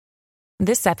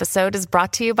This episode is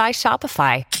brought to you by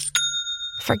Shopify.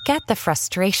 Forget the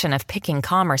frustration of picking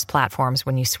commerce platforms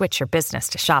when you switch your business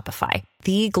to Shopify,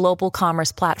 the global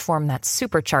commerce platform that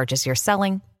supercharges your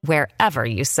selling wherever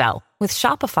you sell. With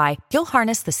Shopify, you'll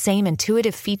harness the same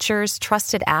intuitive features,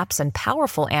 trusted apps, and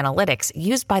powerful analytics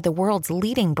used by the world's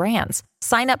leading brands.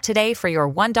 Sign up today for your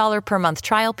 $1 per month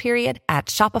trial period at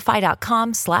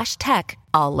shopify.com/tech,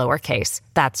 all lowercase.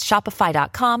 That's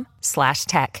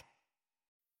shopify.com/tech.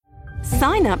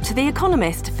 Sign up to The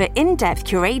Economist for in-depth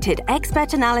curated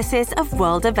expert analysis of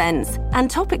world events and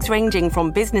topics ranging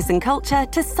from business and culture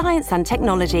to science and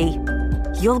technology.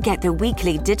 You'll get the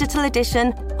weekly digital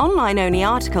edition, online-only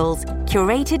articles,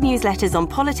 curated newsletters on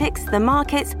politics, the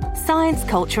markets, science,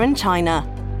 culture, and China,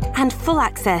 and full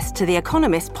access to The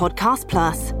Economist Podcast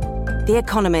Plus. The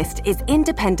Economist is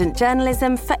independent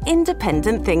journalism for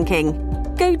independent thinking.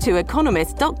 Go to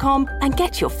economist.com and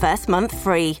get your first month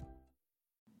free.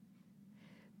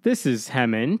 This is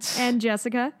Hemant. And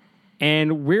Jessica.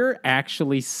 And we're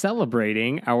actually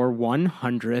celebrating our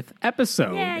 100th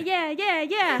episode. Yeah,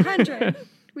 100.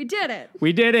 We did it.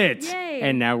 We did it. Yay.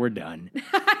 And now we're done.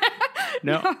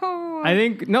 No.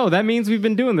 That means we've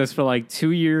been doing this for like 2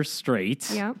 years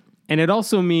straight. Yep. And it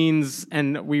also means,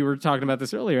 and we were talking about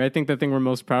this earlier, I think the thing we're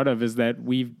most proud of is that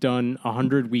we've done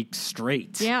 100 weeks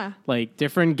straight. Yeah. Like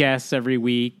different guests every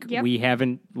week. Yep. We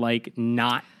haven't like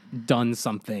not done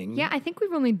something. Yeah, I think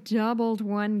we've only doubled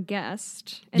one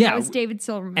guest. And Yeah. that was David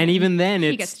Silverman. And even then, He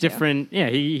it's gets different. To. Yeah,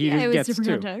 he Yeah, it was gets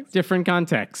different to. context. Different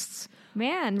contexts.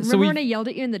 Man, So remember when I yelled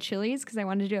at you in the Chili's because I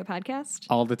wanted to do a podcast?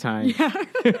 All the time.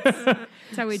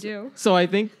 That's how we do. So I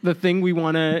think the thing we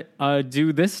want to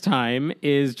do this time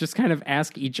is just kind of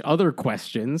ask each other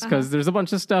questions because there's a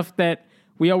bunch of stuff that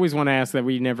we always want to ask that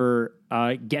we never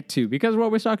get to because we're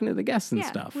always talking to the guests and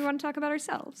stuff. We want to talk about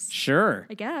ourselves. Sure.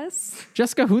 I guess.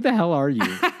 Jessica, who the hell are you?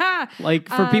 Like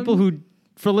for people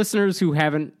for listeners who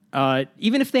haven't,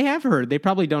 even if they have heard, they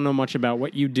probably don't know much about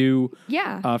what you do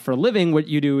for a living, what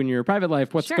you do in your private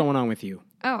life. What's going on with you?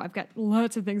 Oh, I've got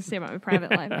lots of things to say about my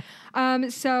private life.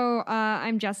 So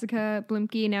I'm Jessica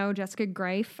Blumke, now Jessica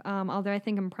Greif, although I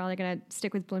think I'm probably going to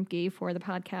stick with Blumke for the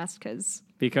podcast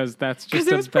because that's just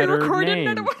a it was better pre-recorded name. and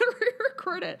I don't want to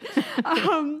re-record it.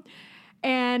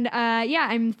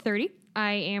 I'm 30.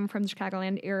 I am from the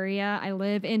Chicagoland area. I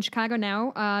live in Chicago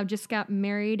now. Just got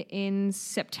married in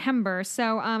September.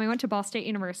 So I went to Ball State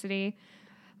University,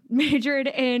 majored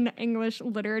in English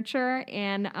literature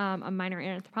and a minor in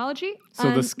anthropology.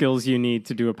 So the skills you need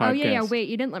to do a podcast. Oh, yeah. Wait,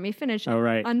 you didn't let me finish. Oh,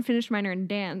 right. Unfinished minor in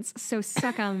dance. So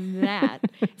suck on that.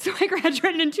 So I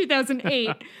graduated in 2008,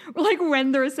 like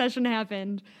when the recession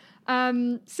happened. I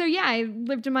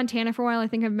lived in Montana for a while. I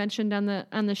think I've mentioned on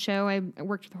the show. I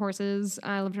worked with horses.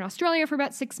 I lived in Australia for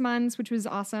about 6 months, which was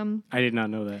awesome. I did not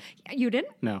know that. You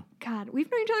didn't? No. God,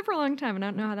 we've known each other for a long time, and I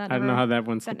don't know how that. I don't know how that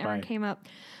one slipped never by. came up.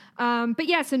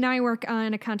 So now I work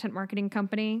on a content marketing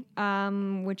company,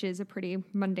 which is a pretty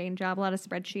mundane job, a lot of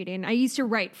spreadsheeting. I used to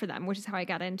write for them, which is how I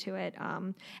got into it.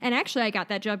 And actually I got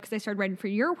that job because I started writing for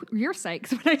your site.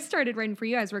 Because when I started writing for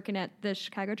you, I was working at the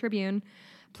Chicago Tribune,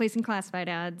 placing classified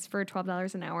ads for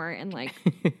 $12 an hour and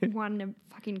wanting to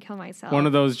fucking kill myself. One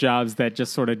of those jobs that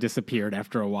just sort of disappeared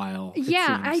after a while.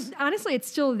 Yeah, honestly, it's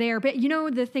still there. But you know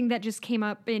the thing that just came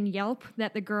up in Yelp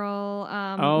that the girl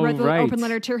wrote the open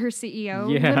letter to her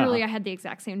CEO? Yeah. Literally, I had the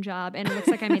exact same job, and it looks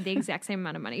like I made the exact same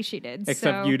amount of money she did.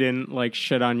 Except you didn't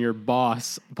shit on your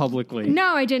boss publicly.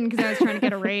 No, I didn't because I was trying to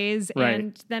get a raise, Right.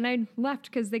 and then I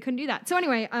left because they couldn't do that. So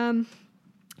anyway, I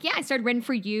started writing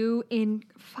for you in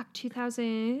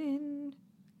 2011,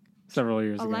 Several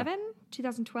years ago.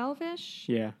 2012-ish.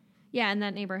 Yeah. Yeah, in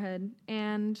that neighborhood.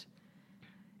 And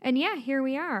here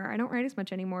we are. I don't write as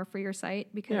much anymore for your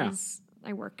site because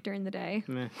I work during the day,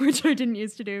 which I didn't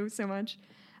used to do so much.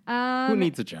 Who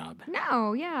needs a job?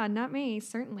 No, not me,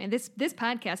 certainly. This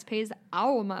podcast pays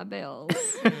all my bills.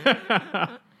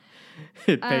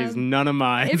 It pays none of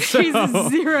mine. It pays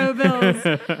zero bills.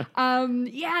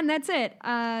 And that's it.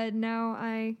 Now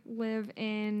I live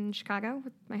in Chicago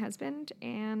with my husband,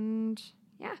 and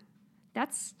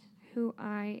that's who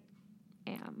I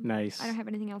am. Nice. I don't have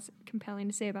anything else compelling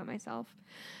to say about myself.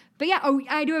 But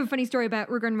I do have a funny story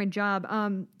regarding my job.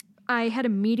 I had a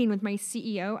meeting with my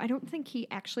CEO. I don't think he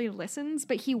actually listens,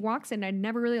 but he walks in. I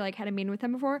never really had a meeting with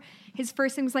him before. His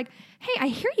first thing was like, "Hey, I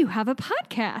hear you have a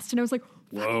podcast." And I was like,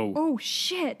 "Whoa. Oh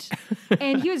shit."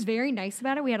 And he was very nice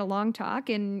about it. We had a long talk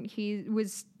and he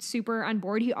was super on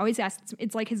board. He always asks,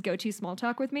 it's like his go-to small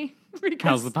talk with me.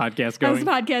 How's the podcast going? How's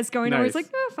the podcast going? Nice. I was like,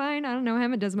 "Oh, fine. I don't know.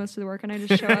 Hammond does most of the work and I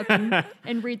just show up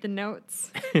and read the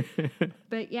notes."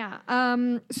 But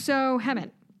so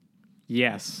Hammond.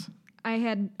 Yes.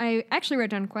 I actually wrote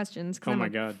down questions. Oh I'm my a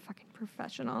God. fucking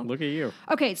professional. Look at you.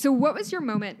 Okay, so what was your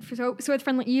moment? So with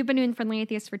you've been doing Friendly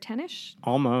Atheist for 10ish,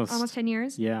 Almost 10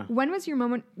 years. Yeah. When was your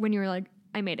moment when you were like,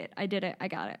 I made it, I did it, I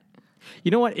got it?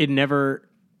 You know what? It never.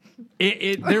 There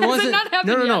Has it wasn't. not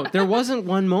happened No. yet? There wasn't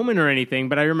one moment or anything.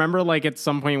 But I remember, like, at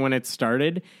some point when it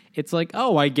started, it's like,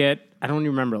 oh, I get. I don't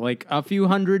even remember, like a few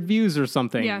hundred views or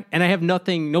something. Yeah. And I have no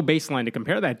baseline to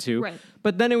compare that to. Right.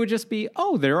 But then it would just be,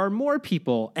 oh, there are more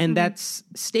people, and that's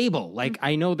stable. Like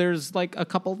I know there's like a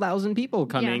couple thousand people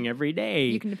coming every day.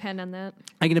 You can depend on that.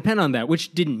 I can depend on that,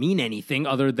 which didn't mean anything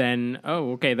other than,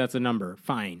 oh, okay, that's a number.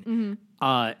 Fine.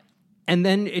 And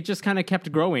then it just kind of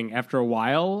kept growing after a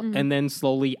while. And then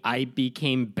slowly I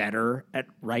became better at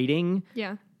writing.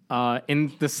 Yeah.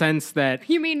 In the sense that,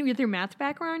 You mean with your math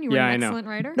background, you were an excellent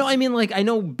writer? No, I mean, like, I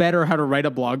know better how to write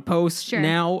a blog post Sure.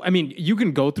 now. I mean, you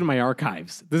can go through my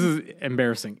archives. This is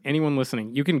embarrassing. Anyone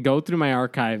listening, you can go through my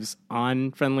archives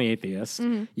on Friendly Atheist.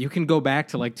 You can go back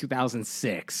to like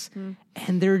 2006,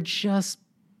 and they're just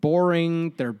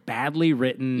boring. They're badly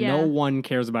written. Yeah. No one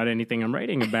cares about anything I'm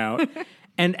writing about.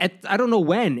 And I don't know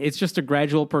when. It's just a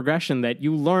gradual progression that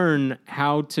you learn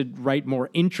how to write more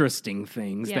interesting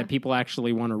things that people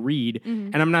actually want to read.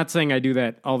 And I'm not saying I do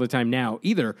that all the time now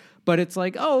either, but it's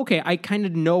like, oh, okay, I kind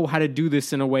of know how to do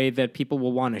this in a way that people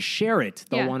will want to share it.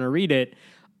 They'll want to read it.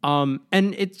 And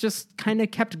it just kind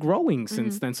of kept growing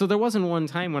since then. So there wasn't one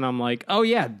time when I'm like, oh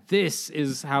yeah, this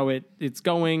is how it's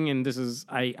going, and this is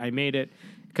I made it,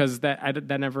 because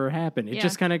that never happened. It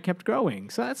just kind of kept growing.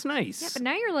 So that's nice. Yeah, but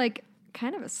now you're like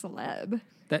kind of a celeb.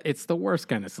 That it's the worst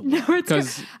kind of celeb. No, it's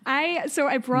because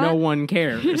I brought. no one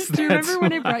cares. Do you remember That's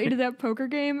when I why. brought you to that poker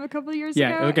game a couple of years ago?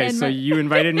 Yeah. Okay. And So you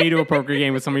invited me to a poker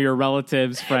game with some of your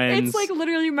relatives, friends. it's like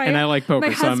literally my and I like poker,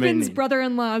 my so I'm husband's in.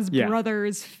 brother-in-law's Yeah.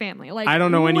 brother's family. Like I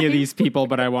don't know any of way- these people,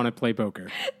 but I want to play poker.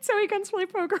 So he comes play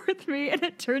poker with me, and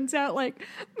it turns out like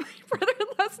my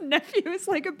brother-in-law's nephew is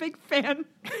like a big fan.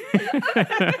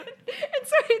 And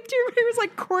so he was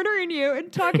like cornering you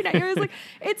and talking at you. I was like,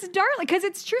 it's darling, because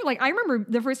it's true. Like I remember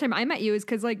the first time I met you is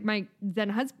because like my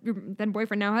then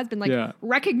boyfriend, now husband, like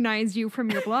recognized you from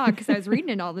your blog because I was reading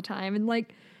it all the time, and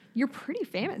like you're pretty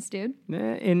famous, dude.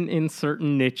 In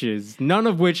certain niches, none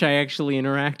of which I actually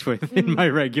interact with in my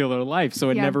regular life, so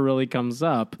it never really comes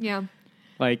up. Yeah.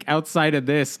 Like outside of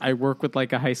this, I work with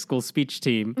like a high school speech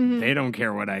team. They don't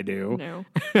care what I do. No.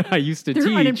 I used to They're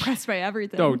teach. unimpressed by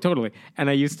everything. Oh, totally. And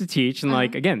I used to teach, and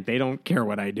like again, they don't care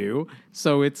what I do.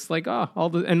 So it's like,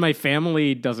 and my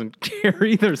family doesn't care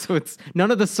either. So it's none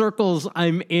of the circles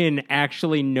I'm in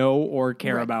actually know or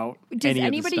care about. Does any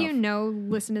anybody of the you stuff. know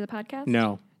listen to the podcast?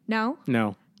 No, No?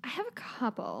 no, I have a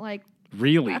couple. Like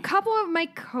really. a couple of my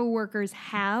coworkers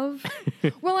have.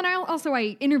 Well, and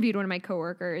I interviewed one of my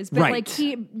coworkers, but Right. like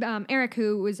he, Eric,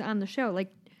 who was on the show,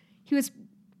 like he was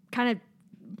kind of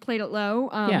played it low.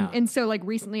 And so like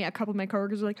recently a couple of my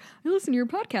coworkers were like, I listen to your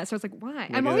podcast. So I was like, why?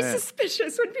 I'm at always that.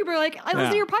 suspicious when people are like, I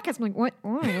listen to your podcast. I'm like, what?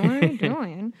 What are you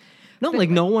doing? No, like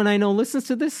no one I know listens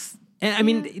to this. And I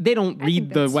mean, they don't read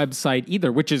the that's- website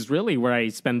either, which is really where I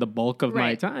spend the bulk of my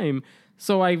Right. time.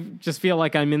 So I just feel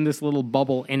like I'm in this little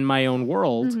bubble in my own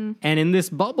world. And in this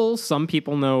bubble, some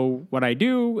people know what I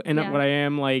do and what I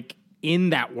am like in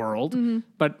that world.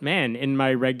 But man, in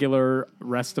my regular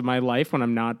rest of my life, when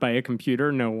I'm not by a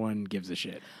computer, no one gives a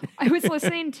shit. I was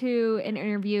listening to an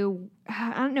interview.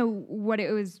 I don't know what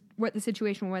the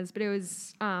situation was, but it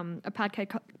was a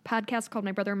podcast called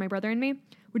My Brother and My Brother and Me,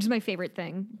 which is my favorite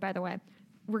thing, by the way.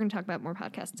 We're going to talk about more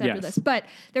podcasts after Yes. this. But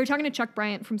they were talking to Chuck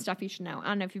Bryant from Stuff You Should Know. I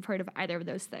don't know if you've heard of either of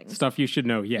those things. Stuff you should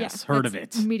know. Yes, heard of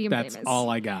it. that's medium That's famous. all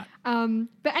I got.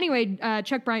 But anyway,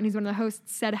 Chuck Bryant, who's one of the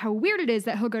hosts, said how weird it is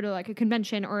that he'll go to like a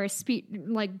convention or a speech,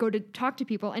 like go to talk to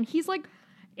people, and he's like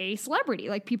a celebrity.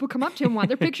 Like people come up to him, want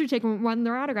their picture taken, want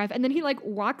their autograph, and then he like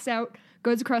walks out,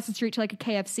 goes across the street to like a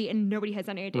KFC, and nobody has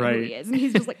any idea who Right. he is, and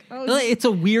he's just like, oh, Well, it's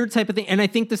a weird type of thing. And I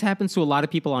think this happens to a lot of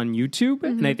people on YouTube.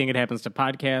 And I think it happens to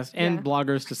podcasts and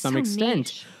bloggers to some So extent.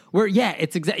 niche. Where, yeah,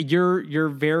 it's exactly, you're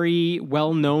very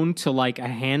well known to like a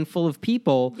handful of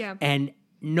people. Yeah. And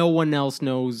no one else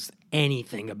knows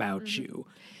anything about you.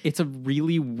 It's a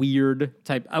really weird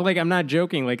type. I'm not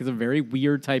joking. Like, it's a very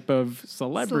weird type of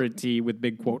celebrity with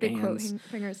big quote big quote hands.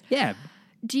 fingers. Yeah.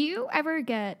 Do you ever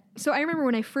get... So I remember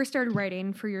when I first started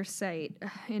writing for your site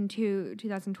in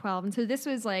 2012, and so this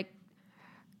was like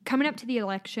coming up to the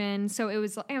election, so it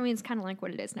was, I mean, it's kind of like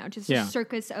what it is now, just a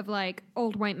circus of like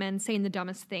old white men saying the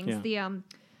dumbest things. Yeah.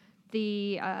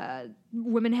 The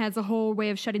women has a whole way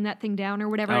of shutting that thing down or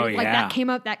whatever. Oh, like yeah. that came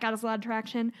up, that got us a lot of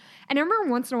traction. And I remember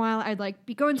once in a while I'd like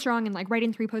be going strong and like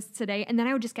writing 3 posts a day, and then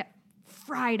I would just get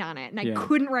fried on it, and I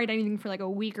couldn't write anything for like a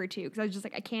week or two because I was just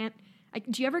like, I can't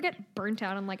Do you ever get burnt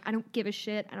out on like, I don't give a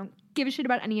shit. I don't give a shit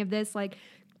about any of this. Like,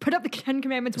 put up the 10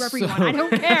 Commandments wherever you want. I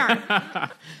don't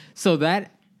care. So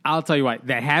that, I'll tell you what,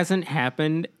 that hasn't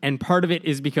happened. And part of it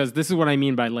is because this is what I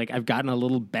mean by like, I've gotten a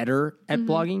little better at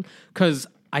blogging because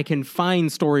I can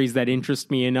find stories that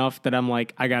interest me enough that I'm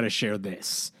like, I got to share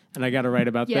this and I got to write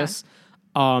about this.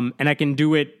 And I can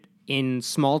do it in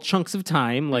small chunks of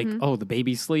time, like, oh, the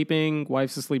baby's sleeping,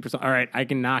 wife's asleep or something. All right, I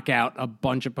can knock out a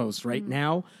bunch of posts right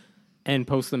now and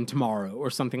post them tomorrow or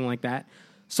something like that.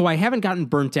 So I haven't gotten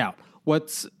burnt out.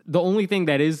 What's the only thing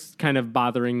that is kind of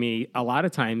bothering me a lot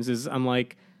of times is I'm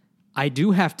like, I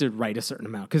do have to write a certain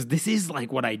amount because this is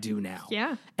like what I do now.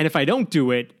 Yeah. And if I don't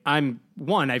do it,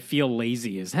 I feel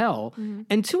lazy as hell.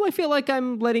 And two, I feel like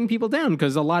I'm letting people down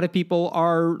because a lot of people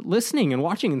are listening and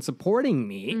watching and supporting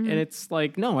me. And it's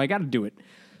like, no, I got to do it.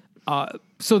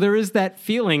 So there is that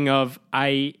feeling of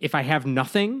if I have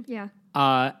nothing,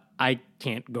 I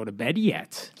can't go to bed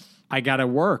yet. I got to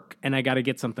work and I got to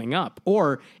get something up.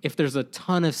 Or if there's a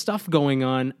ton of stuff going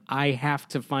on, I have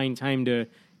to find time to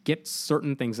get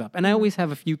certain things up. And I always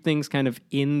have a few things kind of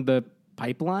in the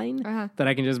pipeline that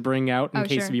I can just bring out in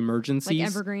case of emergencies. Like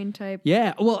evergreen type.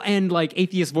 Yeah. Well, and like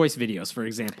Atheist Voice videos, for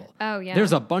example. Oh, yeah.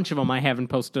 There's a bunch of them I haven't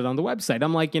posted on the website.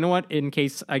 I'm like, you know what? In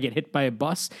case I get hit by a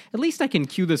bus, at least I can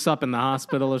queue this up in the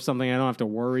hospital or something. I don't have to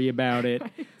worry about it.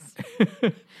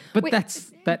 But Wait,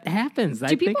 that happens.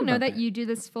 Do people know that you do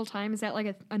this full time? Is that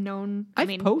like a known?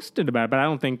 I've posted about it, but I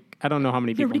don't know how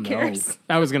many people Nobody know. cares.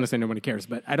 I was going to say nobody cares,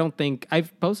 but I don't think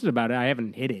I've posted about it. I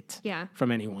haven't hit it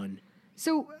from anyone.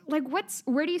 So, like,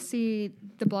 where do you see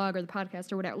the blog or the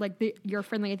podcast or whatever, like your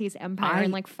Friendly Atheist empire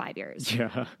in like 5 years?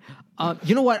 Yeah.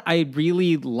 You know what I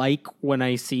really like when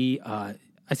I see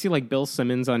like Bill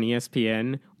Simmons on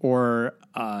ESPN or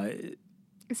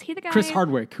is he the guy? Chris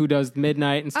Hardwick, who does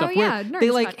Midnight and stuff. Oh, yeah, where they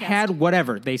Nerds like podcast. had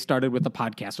whatever. They started with a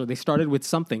podcast or they started with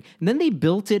something. And then they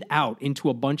built it out into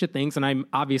a bunch of things. And I'm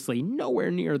obviously nowhere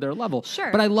near their level.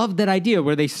 Sure. But I love that idea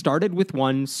where they started with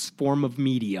one form of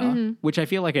media, which I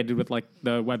feel like I did with like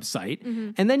the website.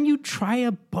 And then you try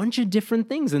a bunch of different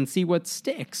things and see what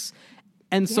sticks.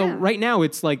 And so right now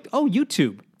it's like, oh,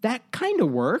 YouTube. That kind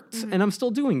of worked, and I'm still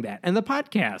doing that. And the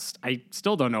podcast, I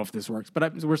still don't know if this works,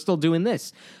 but we're still doing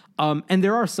this. And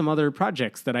there are some other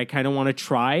projects that I kind of want to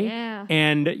try. Yeah.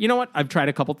 And you know what? I've tried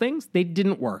a couple things. They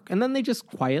didn't work. And then they just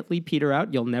quietly peter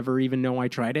out. You'll never even know I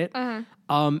tried it. And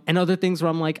other things where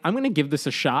I'm like, I'm going to give this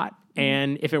a shot.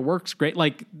 And if it works, great.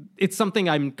 Like, it's something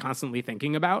I'm constantly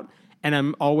thinking about. And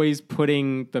I'm always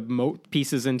putting the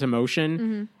pieces into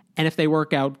motion. And if they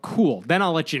work out, cool. Then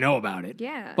I'll let you know about it.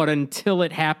 Yeah. But until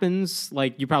it happens,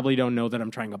 like, you probably don't know that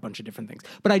I'm trying a bunch of different things.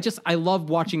 But I love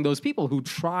watching those people who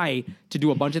try to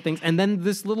do a bunch of things. And then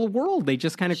this little world they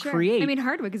just kind of create. I mean,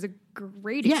 Hardwick is a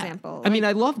great example. I mean,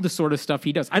 I love the sort of stuff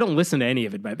he does. I don't listen to any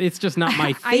of it, but it's just not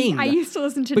my thing. I used to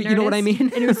listen to But you know what I Nerdist,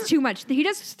 mean? and it was too much. He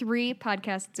does 3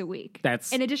 podcasts a week.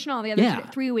 That's- in addition to all the others,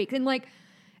 3 a week. And like,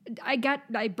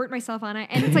 I burnt myself on it,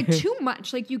 and it's like too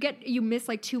much. Like you miss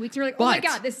like 2 weeks. You're like, oh my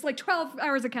God, this is like 12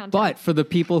 hours of content. But for the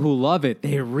people who love it,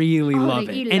 they really love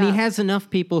they it. eat it And he up. has enough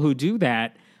people who do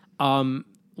that.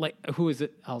 Like, who is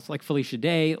it else? Like Felicia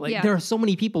Day. Like, there are so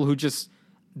many people who just,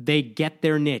 they get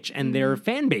their niche and their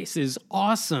fan base is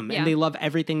awesome and they love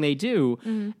everything they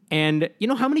do. And you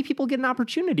know how many people get an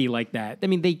opportunity like that? I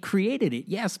mean, they created it,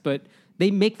 yes, but they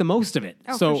make the most of it.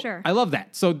 Oh, so for sure. I love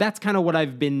that. So that's kind of what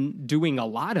I've been doing a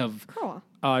lot of. Cool.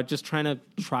 Just trying to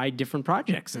try different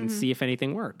projects and see if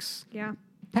anything works. Yeah.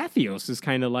 Pathos is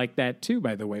kind of like that too,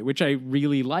 by the way, which I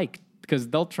really like because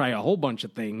they'll try a whole bunch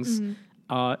of things.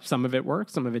 Some of it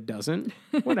works, some of it doesn't.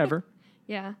 Whatever.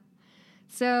 Yeah.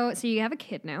 So you have a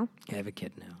kid now. I have a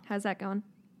kid now. How's that going?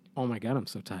 Oh my God, I'm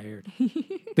so tired.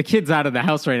 The kid's out of the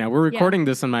house right now. We're recording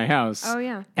this in my house. Oh,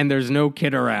 yeah. And there's no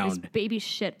kid There's around. baby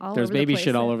shit all There's over the baby place.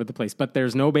 shit all over the place, but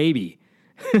there's no baby.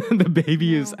 The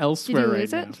baby is elsewhere Did you right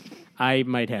lose now. it? I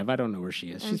might have. I don't know where she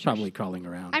is. She's probably crawling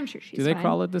around. I'm sure she's Do they fine.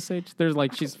 crawl at this age? There's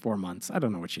like, she's 4 months. I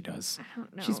don't know what she does. I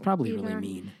don't know. She's probably really either.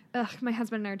 mean. Ugh, my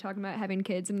husband and I are talking about having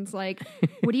kids, and it's like,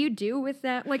 what do you do with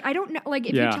that? Like, I don't know. Like,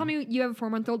 if you tell me you have a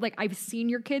 4-month-old, like, I've seen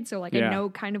your kid, so like, I know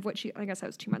kind of what she. I guess that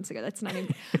was 2 months ago. That's not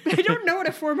even. But I don't know what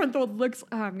a 4-month-old looks.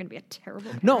 Oh, I'm gonna be a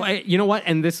terrible parent. No, you know what?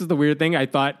 And this is the weird thing. I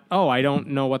thought, oh, I don't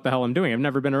know what the hell I'm doing. I've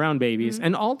never been around babies.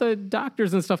 And all the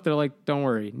doctors and stuff, they're like, don't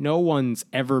worry. No one's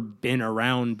ever been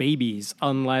around babies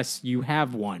unless you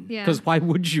have one. Yeah. Because why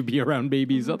would you be around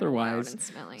babies otherwise? and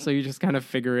smelly. So you just kind of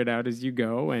figure it out as you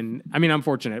go. And I mean, I'm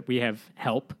fortunate. We have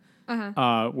help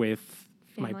with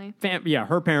Family. my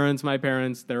her parents, my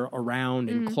parents. They're around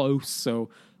and close. So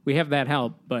we have that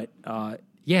help. But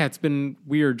yeah, it's been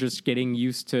weird just getting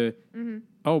used to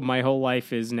oh, my whole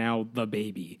life is now the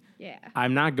baby. Yeah.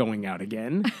 I'm not going out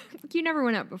again. You never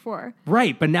went out before.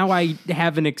 Right, but now I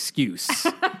have an excuse.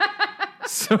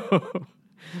 So,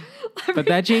 but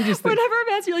that changes things. Whenever I'm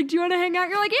asked, you're like, do you want to hang out?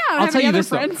 You're like, yeah, I don't I'll have tell any you other this,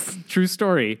 friends. though. True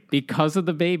story. Because of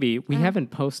the baby, we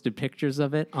haven't posted pictures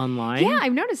of it online. Yeah,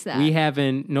 I've noticed that. We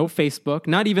haven't, no Facebook,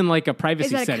 not even like a privacy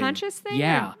Is that a setting. conscious thing,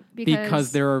 Yeah, or because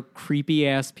because there are creepy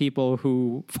ass people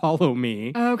who follow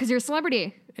me. Oh, because you're a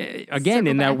celebrity. Again, Circle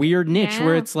in that back. weird niche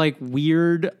where Yeah. it's like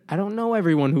weird. I don't know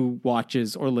everyone who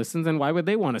watches or listens, and why would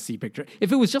they want to see pictures?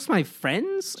 If it was just my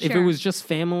friends, if it Sure. was just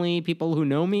family, people who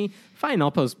know me, fine,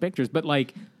 I'll post pictures. But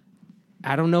like,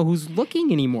 I don't know who's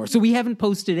looking anymore. So we haven't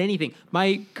posted anything.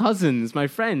 My cousins, my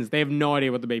friends, they have no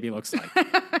idea what the baby looks like.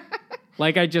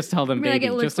 Like I just tell them, I mean, like,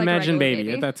 baby, it looks just like a imagine regular baby.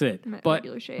 baby. That's it. But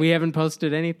Regular shape. we haven't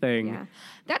posted anything. Yeah.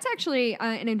 That's actually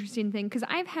an interesting thing because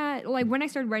I've had, like, when I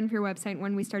started writing for your website,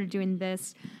 when we started doing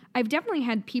this, I've definitely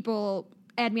had people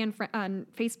add me on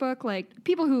Facebook, like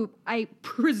people who I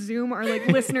presume are like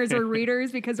listeners or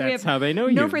readers because we That's have how they know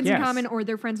no you, friends yes. in common, or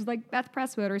they're friends with like Beth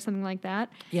Presswood or something like that.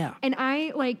 Yeah. And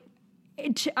I like,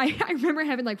 I remember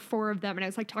having like 4 of them, and I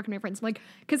was like talking to my friends, like,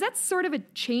 because that's sort of a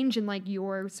change in like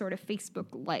your sort of Facebook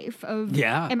life of,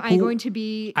 Yeah. am I Who- going to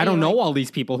be? I don't know like, all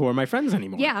these people who are my friends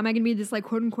anymore. yeah, am I going to be this like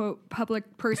quote unquote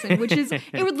public person? Which is,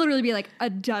 it would literally be like a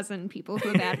dozen people who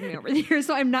have added me over the years.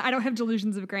 So I don't have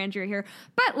delusions of grandeur here.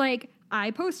 But like,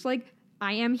 I post like,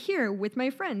 I am here with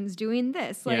my friends doing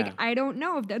this. Like, Yeah. I don't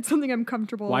know if that's something I'm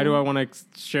comfortable. Why do I want to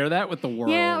share that with the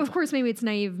world? Yeah, of course, maybe it's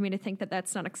naive of me to think that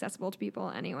that's not accessible to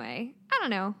people anyway. I don't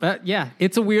know. But yeah,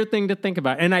 it's a weird thing to think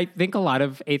about. And I think a lot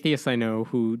of atheists I know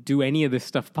who do any of this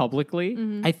stuff publicly,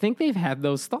 Mm-hmm. I think they've had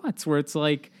those thoughts where it's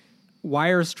like, why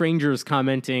are strangers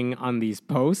commenting on these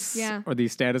posts Yeah. or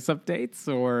these status updates?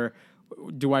 Or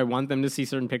do I want them to see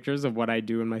certain pictures of what I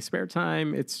do in my spare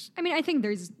time? It's I mean, I think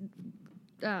there's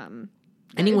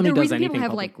anyone the who does reason anything people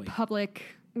have publicly. like public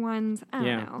ones. I don't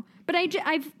Yeah. know, but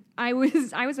I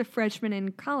was a freshman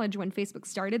in college when Facebook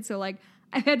started, so like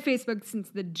I've had Facebook since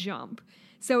the jump.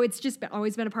 So it's just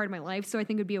always been a part of my life. So I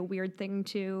think it would be a weird thing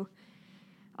to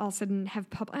all of a sudden have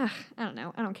public. I don't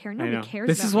know. I don't care. I Nobody know. cares.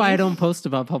 This about is why me. I don't post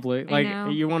about public. I Like, know.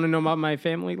 you want to know about my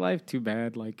family life? Too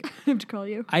bad. Like, I have to call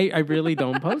you. I really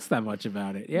don't post that much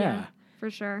about it. Yeah. for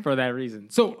sure. For that reason.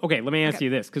 So, okay, let me ask you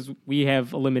this, because we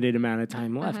have a limited amount of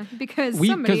time left. Because We-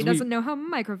 somebody 'cause we- doesn't know how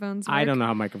microphones work. I don't know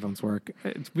how microphones work.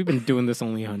 We've been doing this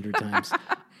only 100 times.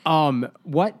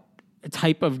 What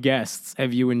type of guests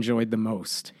have you enjoyed the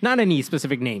most? Not any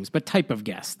specific names, but type of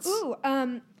guests. Ooh,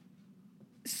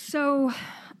 so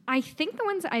I think the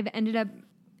ones I've ended up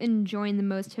enjoying the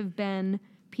most have been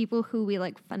people who we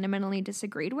like fundamentally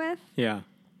disagreed with, Yeah.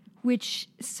 which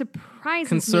surprises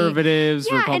Conservatives,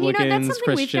 me. Yeah, and you know Republicans, that's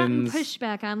something Christians. we've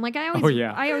gotten pushback on. Like I always, Oh,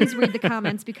 yeah. I always read the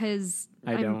comments because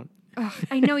I don't. Ugh,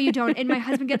 I know you don't, and my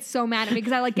husband gets so mad at me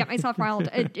because I like get myself riled.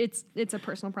 It's a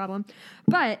personal problem,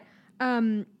 but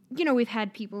you know, we've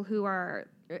had people who are.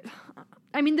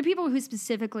 I mean, the people who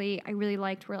specifically I really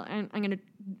liked were. I'm going to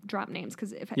drop names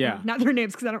because not their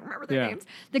names because I don't remember their Yeah. names.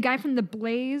 The guy from The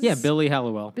Blaze, Yeah, Billy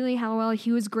Hallowell. Billy Hallowell,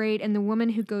 he was great, and the woman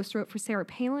who ghost wrote for Sarah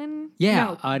Palin,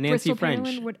 Yeah, No, Nancy Bristol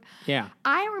French. Palin, Yeah.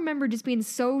 I remember just being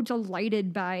so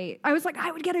delighted by. I was like, I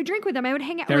would get a drink with them. I would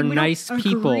hang out. They're like, we don't nice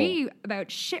people. agree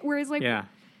about shit. Whereas, like, Yeah.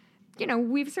 you know,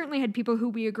 we've certainly had people who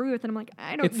we agree with, and I'm like,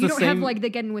 It's you the don't have same- like the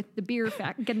getting the beer with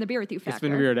you factor. It's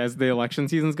been weird as the election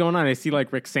season's going on. I see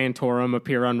like Rick Santorum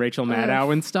appear on Rachel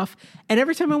Maddow and stuff. And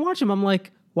every time I watch him, I'm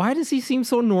like, why does he seem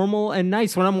so normal and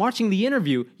nice? When I'm watching the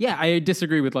interview, yeah, I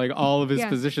disagree with like all of his Yeah.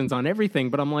 positions on everything,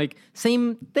 but I'm like,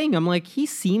 same thing. I'm like, he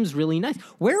seems really nice.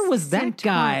 Where was that Santorum.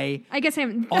 guy? I guess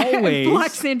I'm Always.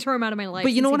 blocked Santorum out of my life.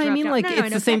 But you know since what he I mean? dropped Like, out. No, it's I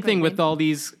know the same exactly thing what you with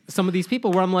mean. some of these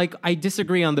people where I'm like, I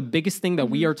disagree on the biggest thing that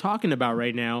Mm-hmm. we are talking about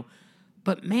right now.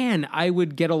 But man, I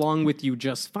would get along with you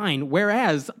just fine.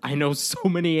 Whereas I know so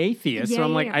many atheists. So Yeah,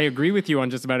 I'm like, yeah. I agree with you on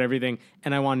just about everything,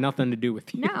 and I want nothing to do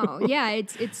with you. No, yeah,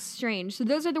 it's strange. So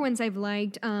those are the ones I've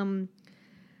liked.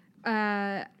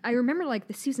 I remember like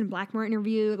the Susan Blackmore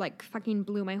interview, like fucking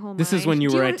blew my whole mind. This is when you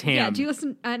Do were at Yeah, TAM. do you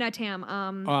listen? Not TAM.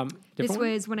 This different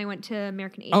one? was when I went to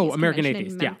American Atheist. Oh, American Convention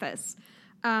Atheist, in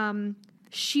yeah. Memphis.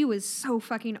 She was so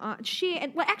fucking.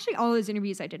 Actually, all those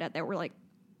interviews I did at that were like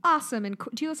awesome. And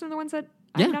do you listen to the ones that?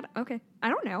 Yeah. I'm not, okay, I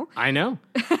don't know. I know.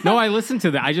 No, I listen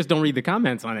to that. I just don't read the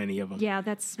comments on any of them. Yeah,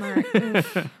 that's smart.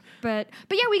 Ugh. But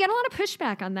yeah, we got a lot of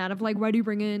pushback on that of like, why do you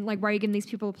bring in, like, why are you giving these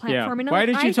people a platform? Yeah. And Why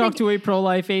like, did you talk to a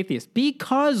pro-life atheist?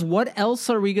 Because what else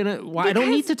are we going to... I don't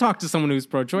need to talk to someone who's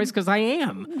pro-choice because I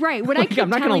am. Right. What I keep I'm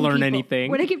not going to learn people,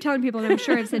 anything. What I keep telling people, and I'm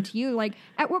sure I've said to you, like,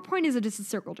 at what point is it just a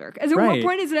circle jerk? At Right. what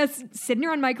point is it us sitting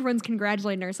here on microphones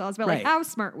congratulating ourselves about like Right. how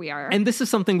smart we are? And this is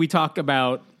something we talk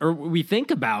about or we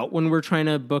think about when we're trying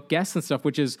to book guests and stuff,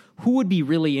 which is who would be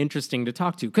really interesting to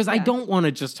talk to. Because I don't want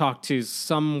to just talk to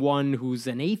someone who's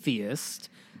an atheist.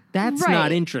 That's Right.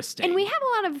 not interesting. And we have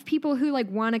a lot of people who like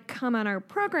want to come on our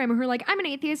program who are like, I'm an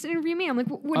atheist, interview me. I'm like,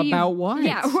 what do you... About what?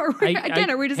 Yeah. Or, are we just hey,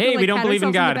 gonna, like, we don't pat believe in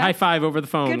ourselves God. the High back? five over the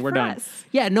phone. Good We're for done. us.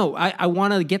 Yeah, no, I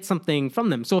want to get something from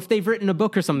them. So if they've written a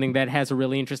book or something that has a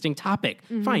really interesting topic,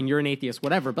 fine, you're an atheist,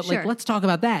 whatever. But Sure. like, let's talk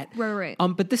about that. Right.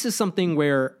 But this is something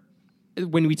where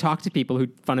when we talk to people who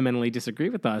fundamentally disagree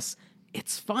with us,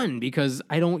 it's fun because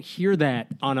I don't hear that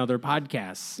on other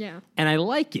podcasts. Yeah. And I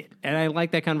like it. And I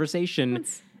like that conversation.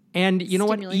 It's and you know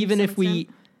what? stimulating to Even some if we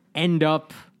extent. end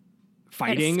up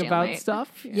fighting about stalemate.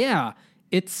 stuff, yeah,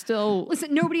 it's still...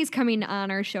 Listen, nobody's coming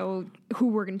on our show who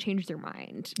we're going to change their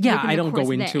mind. Yeah, within I the don't course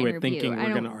go of that into it interview. thinking I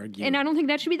we're don't- gonna argue. And I don't think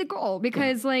that should be the goal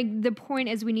because, like, the point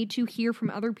is we need to hear from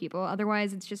other people.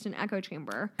 Otherwise, it's just an echo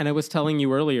chamber. And I was telling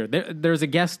you earlier, there's a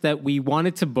guest that we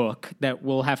wanted to book that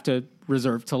we'll have to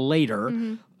reserve till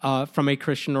later from a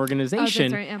Christian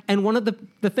organization. right, yeah. And one of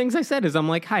the things I said is, I'm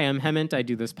like, hi, I'm Hemant. I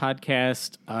do this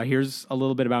podcast. Here's a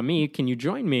little bit about me. Can you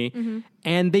join me?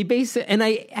 And they and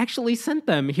I actually sent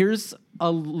them, here's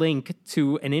a link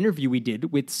to an interview we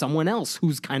did with someone else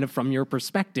who's kind of from your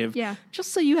perspective. Yeah.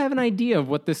 Just so you have an idea of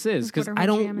what this is. Because our I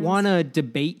whole don't jam is. want to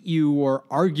debate you or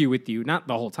argue with you, not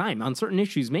the whole time. On certain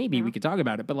issues, maybe we could talk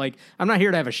about it, but like, I'm not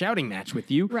here to have a shouting match with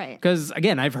you. Right. Because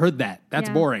again, I've heard that. That's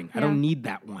Yeah. boring. I Yeah. don't need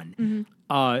that one.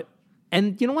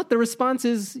 And you know what? The response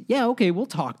is, yeah, okay, we'll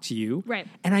talk to you. Right.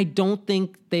 And I don't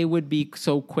think they would be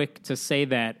so quick to say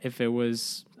that if it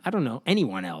was, I don't know,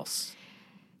 anyone else.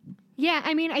 Yeah,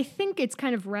 I mean, I think it's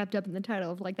kind of wrapped up in the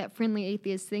title of like that friendly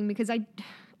atheist thing because I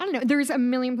don't know. There's a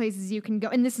million places you can go,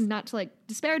 and this is not to like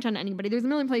disparage on anybody. There's a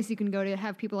million places you can go to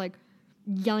have people like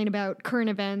yelling about current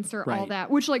events or all Right.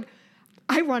 that, which like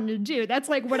I wanted to do. That's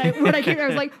like what I came here. I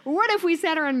was like, what if we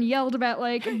sat around and yelled about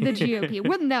like the GOP?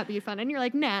 Wouldn't that be fun? And you're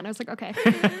like, nah. And I was like, okay.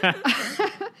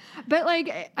 But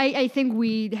like, I think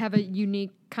we have a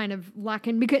unique kind of lock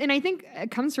in because, and I think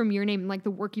it comes from your name and like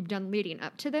the work you've done leading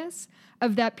up to this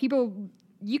of that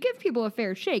you give people a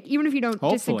fair shake, even if you don't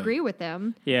Hopefully. disagree with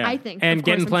them. Yeah. I think. And of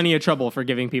getting course, plenty of trouble for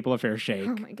giving people a fair shake.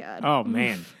 Oh my God. Oh,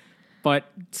 man. But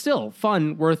still,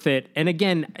 fun, worth it. And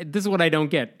again, this is what I don't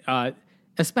get.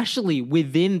 Especially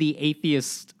within the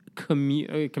atheist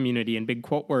community in big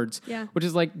quote words, Yeah. which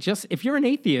is like, just if you're an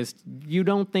atheist, you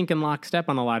don't think in lockstep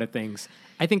on a lot of things.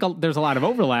 I think there's a lot of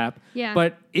overlap, Yeah.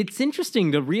 but it's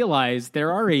interesting to realize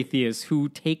there are atheists who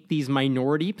take these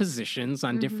minority positions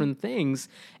on different things,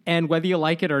 and whether you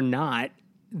like it or not,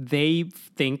 they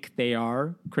think they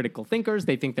are critical thinkers.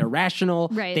 They think they're rational.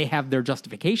 Right. They have their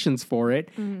justifications for it,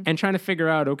 and trying to figure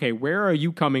out, okay, where are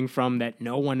you coming from that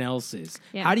no one else is?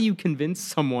 Yeah. How do you convince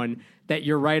someone that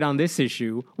you're right on this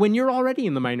issue when you're already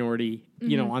in the minority,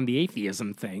 you know, on the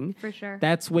atheism thing? For sure.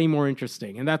 That's way more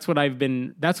interesting. And that's what I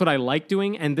like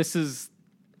doing. And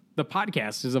the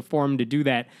podcast is a forum to do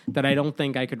that I don't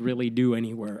think I could really do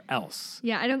anywhere else.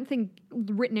 Yeah, I don't think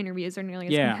written interviews are nearly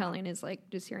as Yeah. compelling as like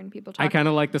just hearing people talk. I kind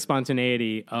of like the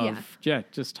spontaneity of,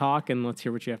 just talk and let's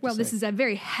hear what you have Well, to say. this is a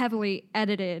very heavily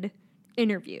edited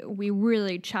interview. We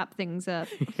really chop things up.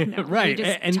 No, right. We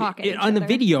just And talk at each on the other.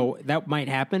 video, that might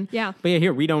happen. Yeah. But yeah,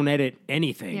 here, we don't edit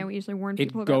anything. Yeah, we usually warn It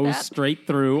people about goes that. straight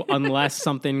through unless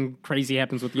something crazy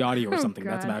happens with the audio or something.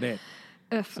 That's God. about it.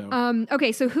 Ugh. So.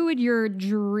 Okay, so who would your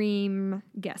dream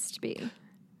guest be?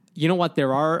 You know what?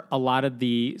 There are a lot of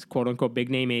the quote unquote big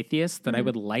name atheists that I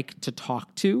would like to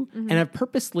talk to. And I've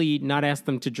purposely not asked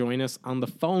them to join us on the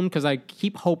phone because I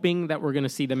keep hoping that we're going to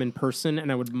see them in person. And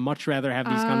I would much rather have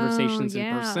these conversations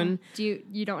in person. Do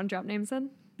you don't want to drop names then?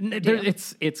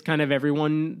 It's kind of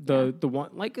everyone, the one,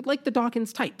 like the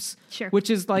Dawkins types. Sure. Which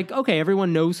is like, okay,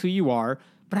 everyone knows who you are,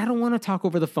 but I don't want to talk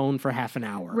over the phone for half an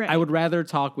hour. Right. I would rather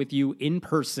talk with you in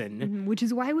person. Which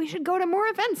is why we should go to more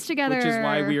events together. Which is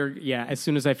why as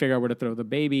soon as I figure out where to throw the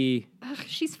baby, Ugh,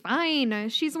 she's fine.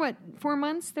 She's what, 4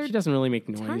 months? she doesn't really make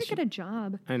noise. It's hard to get a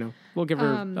job. I know. We'll give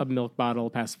her a milk bottle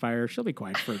pacifier. She'll be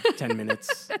quiet for 10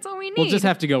 minutes. That's all we need. We'll just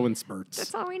have to go in spurts.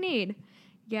 That's all we need.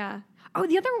 Yeah. Oh,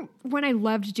 the other one I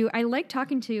love to do, I like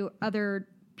talking to other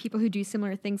people who do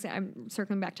similar things. I'm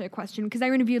circling back to a question because I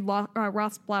interviewed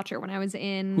Ross Blotcher when I was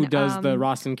in... Who does the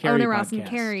Ross and Carey Ross and podcast.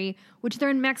 Carey, which they're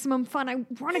in Maximum Fun. I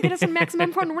want to get us in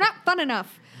Maximum Fun. We're not fun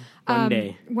enough. One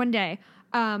day. One day.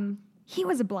 He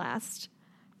was a blast.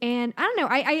 And I don't know,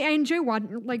 I enjoy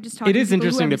watching, like, just talking It to is people who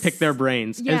interesting to have pick their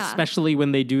brains, Yeah. especially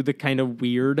when they do the kind of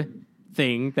weird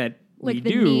thing that Like we the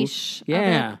do. niche of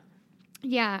Yeah. it.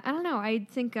 Yeah, I don't know. I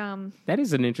think That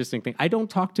is an interesting thing. I don't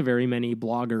talk to very many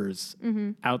bloggers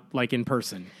out, like, in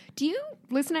person. do you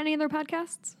listen to any of their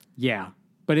podcasts? Yeah.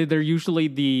 But they're usually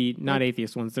the not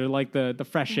atheist ones. They're like the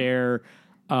Fresh Air,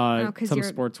 'cause some you're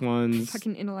sports ones.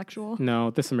 Fucking intellectual. No,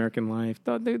 This American Life.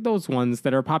 Those ones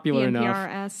that are popular enough.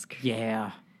 NPR-esque.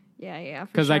 Yeah. Yeah,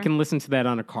 for Because I sure. can listen to that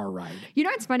on a car ride. You know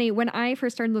what's funny? When I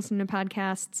first started listening to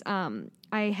podcasts,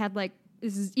 I had like,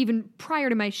 this is even prior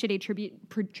to my shitty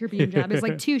Tribune job. It was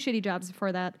like 2 shitty jobs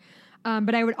before that.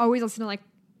 But I would always listen to like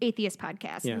atheist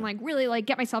podcasts Yeah. and like really like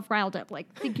get myself riled up.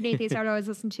 Like Thinking Atheist I would always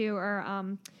listen to, or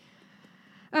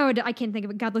I can't think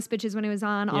of it, Godless Bitches when it was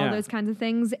on, all Yeah. those kinds of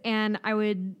things. And I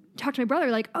would talk to my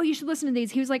brother like, oh, you should listen to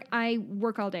these. He was like, I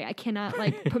work all day. I cannot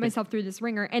like put myself through this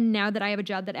ringer. And now that I have a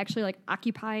job that actually like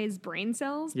occupies brain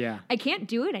cells, Yeah. I can't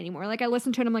do it anymore. Like I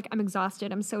listen to it, I'm like, I'm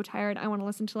exhausted. I'm so tired. I want to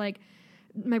listen to like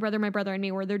my brother and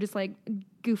me, where they're just like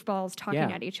goofballs talking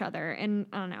Yeah. at each other. And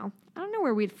I don't know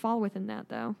where we'd fall within that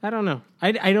though. I don't know.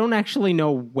 I don't actually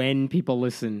know when people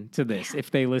listen to this,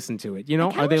 if they listen to it. You know,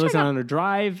 kinda are they wish I listening got- on a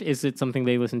drive? Is it something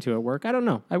they listen to at work? I don't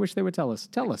know. I wish they would tell us.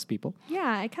 Tell us, people.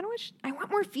 Yeah, I kind of wish I want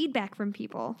more feedback from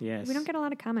people. Yes. We don't get a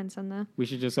lot of comments on the. We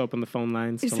should just open the phone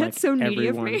lines Is to that like so needy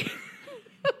everyone. of me?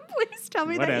 Please tell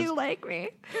me that Whatevs. you like me.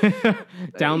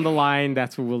 Down the line,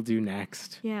 that's what we'll do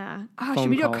next. Yeah. Oh, Phone should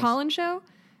we do calls. a call-in show?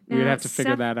 We would have to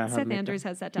figure that out, how to Seth make Andrews that.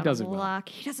 has that He down does on it well. lock.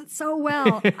 He does it so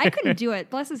well. I couldn't do it.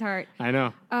 Bless his heart. I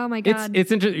know. Oh my God. It's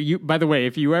interesting. By the way,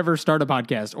 if you ever start a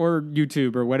podcast or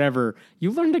YouTube or whatever,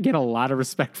 you learn to get a lot of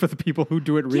respect for the people who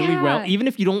do it really Yeah. well, even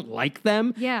if you don't like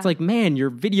them. Yeah. It's like, man,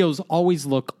 your videos always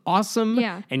look awesome,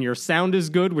 Yeah. and your sound is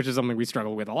good, which is something we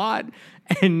struggle with a lot.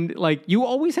 And like, you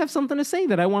always have something to say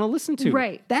that I want to listen to.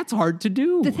 Right. That's hard to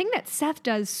do. The thing that Seth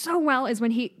does so well is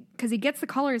when because he gets the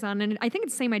callers on, and I think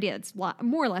it's the same idea. It's more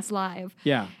or less live.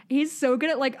 Yeah. He's so good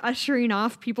at like ushering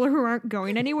off people who aren't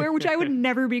going anywhere, which I would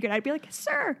never be good. I'd be like,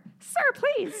 sir,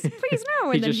 please no.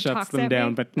 And He then just shuts talks them at down,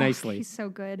 me. but Oh, nicely. he's so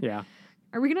good. Yeah.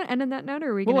 Are we going to end on that note,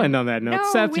 or are we We'll gonna... end on that note.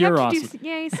 No, Seth, we you're have to awesome.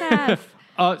 Yay, Seth.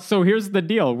 So here's the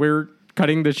deal. We're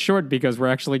cutting this short because we're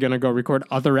actually going to go record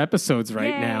other episodes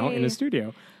right now in Yay. a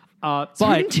studio. We're But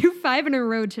going to do 5 in a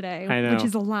row today, I know. which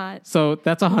is a lot. so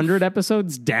that's 100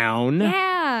 episodes down.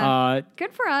 Yeah.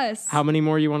 Good for us. How many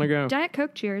more you want to go? Diet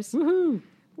Coke, cheers. Woohoo.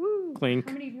 Woo. Clink.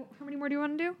 How many more do you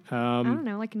want to do? I don't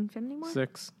know, like infinity more?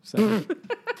 6, 7.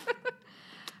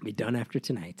 Be done after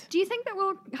tonight. Do you think that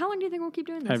how long do you think we'll keep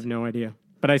doing this? I have no idea.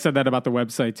 But I said that about the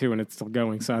website too, and it's still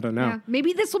going, so I don't know. Yeah.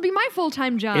 Maybe this will be my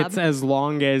full-time job. It's as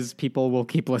long as people will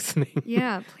keep listening.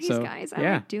 Yeah, please, So, guys. I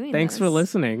yeah. like doing Thanks this. for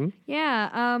listening.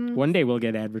 Yeah. One day we'll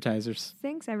get advertisers.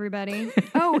 Thanks, everybody.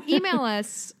 Oh, email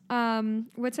us.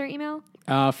 What's our email?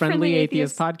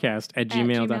 Friendlyatheistpodcast at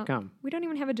gmail.com. We don't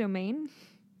even have a domain.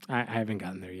 I haven't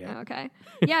gotten there yet. Oh, okay.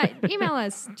 Yeah, email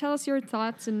us. Tell us your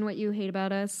thoughts and what you hate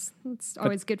about us. It's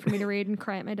always good for me to read and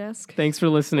cry at my desk. Thanks for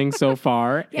listening so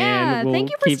far. Yeah, and we'll thank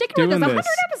you for keep sticking with us. doing 100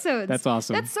 this. episodes. That's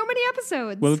awesome. That's so many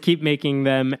episodes. We'll keep making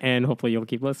them, and hopefully you'll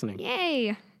keep listening.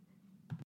 Yay.